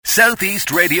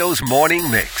Southeast Radio's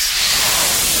morning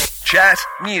mix. Chat,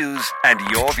 news and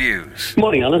your views.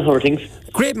 Morning, Alan. How are things?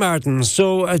 Great, Martin.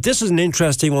 So this is an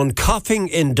interesting one. Coughing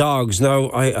in dogs. Now,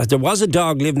 there was a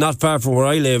dog lived not far from where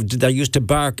I lived that used to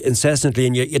bark incessantly,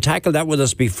 and you tackled that with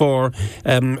us before.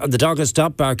 The dog has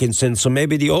stopped barking since, so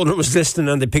maybe the owner was listening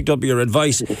and they picked up your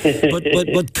advice.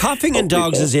 But coughing in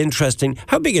dogs is interesting.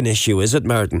 How big an issue is it,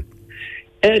 Martin?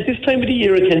 This time of the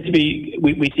year, it tends to be,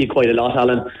 we see quite a lot,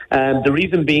 Alan. The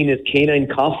reason being is canine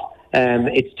cough.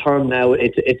 It's termed now,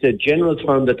 it's a general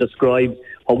term that describes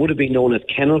what would have been known as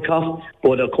kennel cough.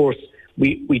 But of course,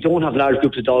 we don't have large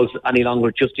groups of dogs any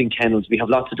longer just in kennels. We have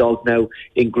lots of dogs now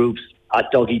in groups at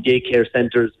doggy daycare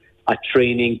centres, at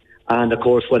training, and of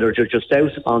course, whether they're just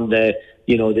out on the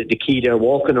quay they're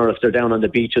walking, or if they're down on the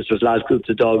beaches, there's large groups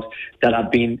of dogs that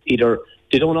have been either.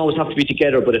 They don't always have to be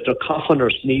together, but if they're coughing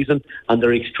or sneezing and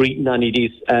they're excreting any of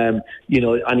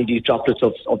these droplets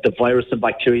of the virus and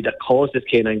bacteria that cause this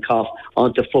canine cough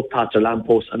onto footpaths or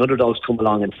lampposts, and other dogs come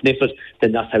along and sniff it,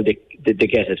 then that's how they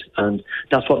get it. And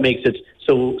that's what makes it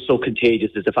so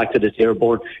contagious, is the fact that it's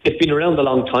airborne. It's been around a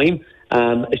long time.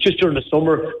 It's just during the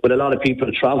summer, with a lot of people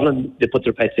travelling, they put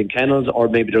their pets in kennels, or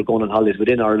maybe they're going on holidays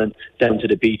within Ireland, down to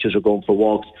the beaches or going for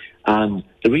walks. And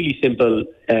the really simple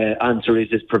answer is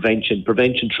prevention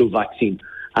through vaccine.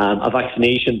 A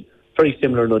vaccination, very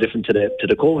similar, no different to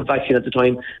the COVID vaccine at the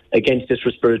time, against this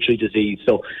respiratory disease.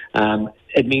 So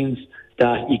it means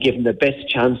that you give them the best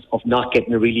chance of not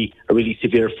getting a really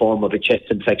severe form of a chest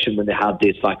infection when they have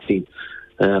this vaccine.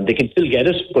 They can still get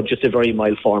it, but just a very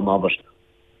mild form of it.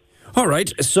 All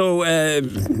right. So,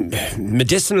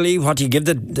 medicinally, what do you give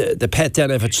the pet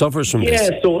then if it suffers from this?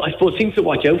 Yeah, so I suppose things to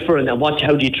watch out for, and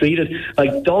how do you treat it?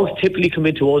 Like, dogs typically come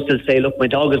into us, they'll say, look, my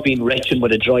dog has been retching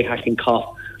with a dry hacking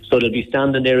cough. So they'll be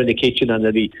standing there in the kitchen and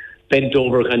they'll be bent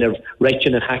over, kind of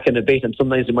retching and hacking a bit, and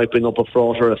sometimes they might bring up a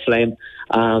fraud or a phlegm,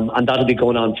 and that'll be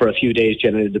going on for a few days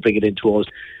generally to bring it into us.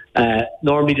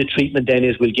 Normally the treatment then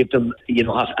is we'll give them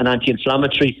an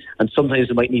anti-inflammatory, and sometimes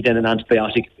they might need then an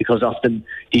antibiotic, because often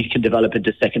these can develop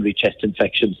into secondary chest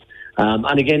infections.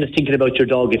 And again, it's thinking about your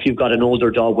dog. If you've got an older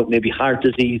dog with maybe heart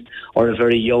disease, or a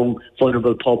very young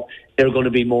vulnerable pup, they're going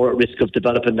to be more at risk of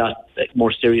developing that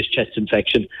more serious chest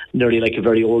infection, nearly like a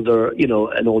very older,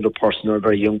 an older person or a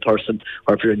very young person,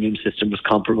 or if your immune system was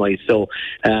compromised. So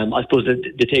I suppose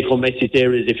the take-home message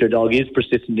there is, if your dog is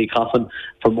persistently coughing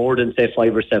for more than, say,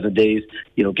 5 or 7 days,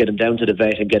 get him down to the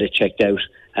vet and get it checked out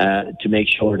to make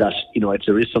sure that, if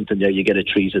there is something there, you get it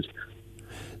treated.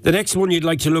 The next one you'd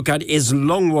like to look at is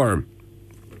lungworm.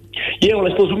 Yeah, well,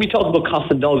 I suppose when we talk about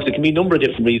coughing dogs, there can be a number of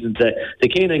different reasons. The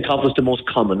canine cough is the most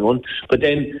common one, but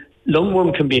then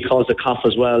lungworm can be a cause of cough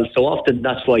as well. So often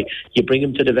that's why you bring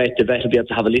them to the vet. The vet will be able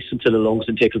to have a listen to the lungs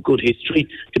and take a good history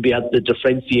to be able to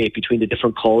differentiate between the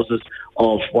different causes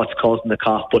of what's causing the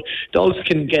cough. But dogs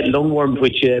can get lungworm,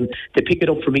 which they pick it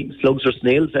up from eating slugs or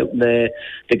snails out in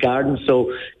the garden.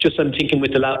 So just I'm thinking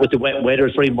with the wet weather,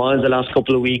 it's very mild the last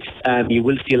couple of weeks. You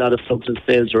will see a lot of slugs and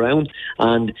snails around,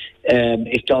 and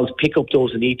if dogs pick up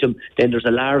those and eat them, then there's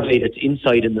a larvae that's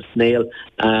inside in the snail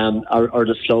or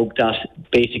the slug that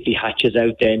basically hatches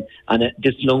out then, and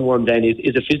this lungworm then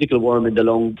is a physical worm in the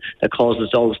lung that causes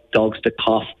dogs to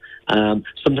cough.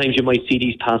 Sometimes you might see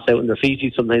these pass out in their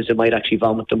feces, sometimes they might actually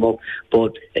vomit them up.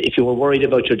 But if you were worried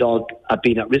about your dog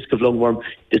being at risk of lungworm,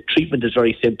 the treatment is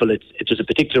very simple. It's just a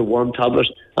particular worm tablet,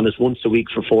 and it's once a week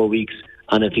for 4 weeks,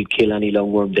 and it'll kill any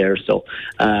lungworm there. So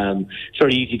it's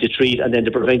very easy to treat, and then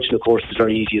the prevention, of course, is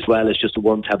very easy as well. It's just a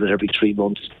worm tablet every 3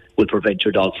 months will prevent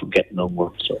your dog from getting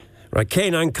lungworm. So. Right,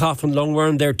 canine cough and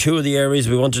lungworm, they're two of the areas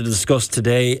we wanted to discuss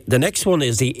today. The next one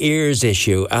is the ears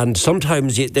issue, and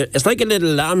sometimes it's like a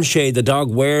little lampshade the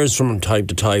dog wears from time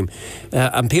to time,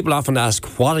 and people often ask,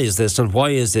 what is this and why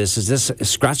is this? Is this a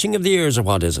scratching of the ears, or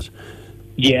what is it?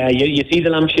 Yeah, you see the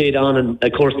lampshade on, and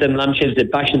of course them lampshades, they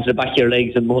bash into the back of your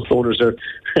legs, and most owners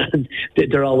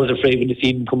they're always afraid when you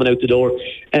see them coming out the door.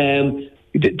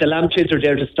 The lampshades are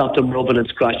there to stop them rubbing and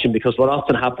scratching, because what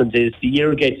often happens is the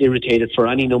ear gets irritated for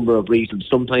any number of reasons.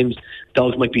 Sometimes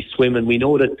dogs might be swimming. We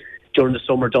know that during the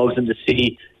summer, dogs in the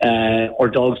sea or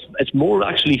dogs, it's more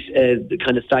actually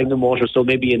kind of stagnant water, so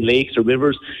maybe in lakes or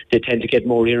rivers, they tend to get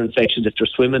more ear infections if they're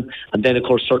swimming. And then, of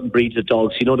course, certain breeds of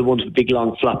dogs, the ones with big,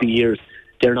 long, floppy ears,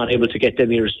 they're not able to get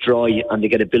them ears dry, and they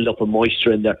get a build-up of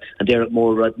moisture in there, and they're at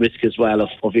more risk as well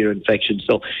of ear infection.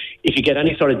 So if you get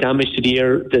any sort of damage to the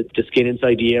ear, the skin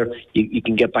inside the ear, you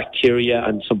can get bacteria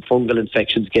and some fungal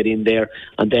infections get in there,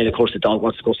 and then, of course, the dog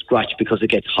wants to go scratch because it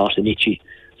gets hot and itchy.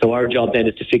 So our job then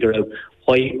is to figure out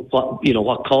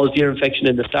what caused the ear infection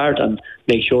in the start, and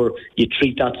make sure you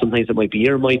treat that. Sometimes it might be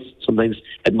ear mites, sometimes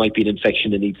it might be an infection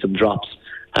that needs some drops.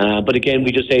 But again,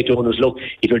 we just say to owners, look,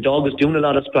 if your dog is doing a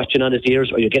lot of scratching on his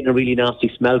ears, or you're getting a really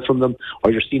nasty smell from them,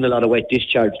 or you're seeing a lot of wet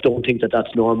discharge, don't think that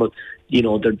that's normal.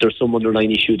 There's some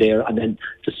underlying issue there. And then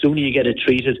the sooner you get it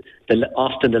treated,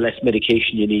 often the less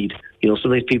medication you need.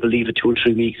 Sometimes people leave it 2 or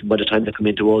 3 weeks, and by the time they come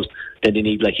into us, then they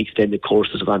need extended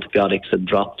courses of antibiotics and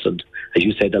drops, and as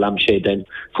you said, the lampshade then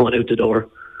going out the door.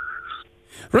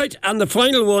 Right, and the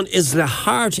final one is the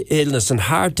heart illness and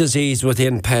heart disease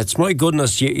within pets. My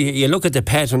goodness, you look at the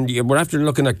pet and we're after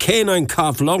looking at canine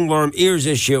cough, lungworm, ears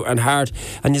issue and heart,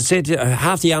 and you'd say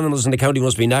half the animals in the county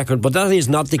must be knackered, but that is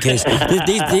not the case.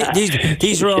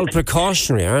 These are all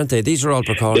precautionary, aren't they? These are all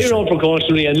precautionary. They're all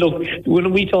precautionary, and look,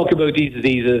 when we talk about these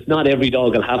diseases, not every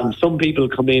dog will have them. Some people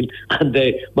come in and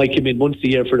they might come in once a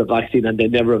year for the vaccine and they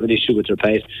never have an issue with their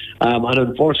pet. And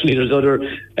unfortunately there's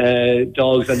other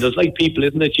dogs, and there's like people,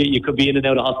 isn't it? You could be in and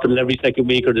out of hospital every second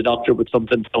week, or the doctor with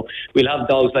something. So we'll have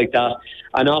dogs like that,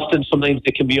 and often sometimes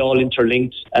they can be all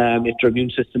interlinked. If their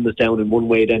immune system is down in one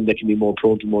way, then they can be more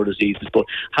prone to more diseases. But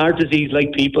heart disease,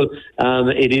 like people,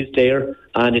 it is there,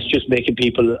 and it's just making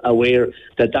people aware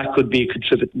that could be a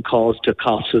contributing cause to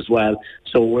coughs as well.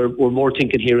 So we're more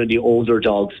thinking here in the older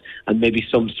dogs, and maybe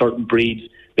some certain breeds,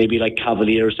 maybe like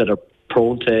Cavaliers, that are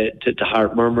prone to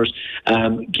heart murmurs.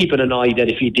 Keeping an eye that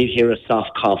if you did hear a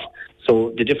soft cough.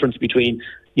 So the difference between,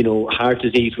 heart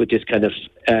disease with this kind of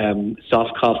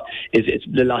soft cough is it's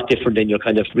a lot different than your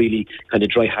kind of really kind of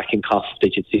dry hacking cough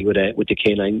that you'd see with the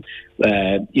canine,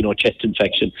 chest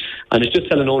infection. And it's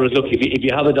just telling owners, look, if you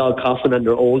have a dog coughing and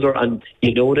they're older and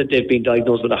you know that they've been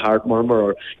diagnosed with a heart murmur,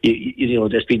 or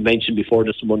there's been mentioned before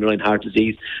there's some underlying heart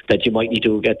disease, that you might need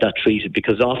to get that treated,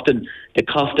 because often the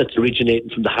cough that's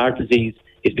originating from the heart disease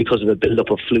is because of a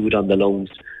build-up of fluid on the lungs.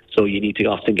 So you need to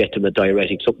often get them a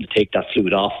diuretic, something to take that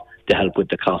fluid off to help with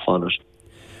the cough on it.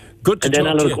 Good to and then,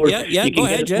 talk Alan, to of course, you. you can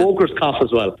get a smoker's cough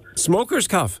as well. Smoker's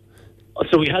cough?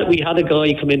 So we had a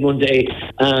guy come in one day,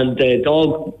 and the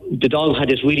dog had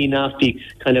this really nasty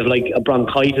kind of like a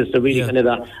bronchitis, a really kind of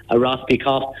a raspy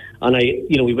cough. And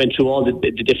we went through all the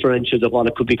differentials of what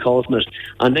it could be causing it.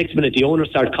 And next minute, the owner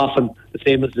started coughing the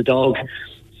same as the dog.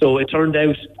 So it turned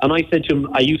out, and I said to him,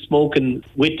 are you smoking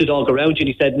with the dog around you? And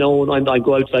he said, no, I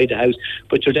go outside the house.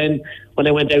 But then, when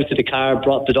I went out to the car,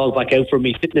 brought the dog back out for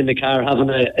me, sitting in the car having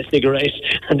a cigarette,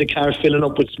 and the car's filling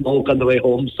up with smoke on the way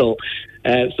home. So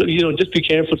just be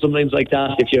careful sometimes like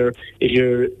that. If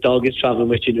your dog is travelling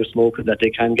with you and you're smoking, that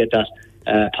they can get that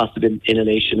passive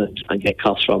inhalation and get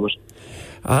coughs from it.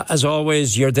 As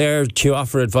always, you're there to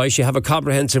offer advice. You have a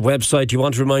comprehensive website. Do you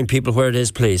want to remind people where it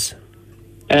is, please?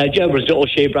 We're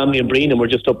O'Shea, Bramley and Breen, and we're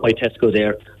just up by Tesco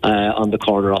there on the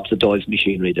corner opposite Doyle's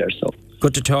Machinery there. So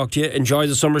good to talk to you. Enjoy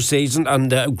the summer season,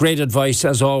 and great advice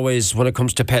as always when it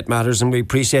comes to pet matters, and we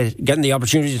appreciate getting the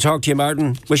opportunity to talk to you,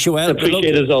 Martin. Wish you well.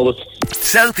 Appreciate it as always.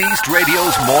 Southeast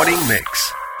Radio's morning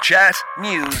mix. Chat,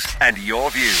 news and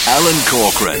your views. Alan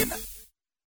Corcoran.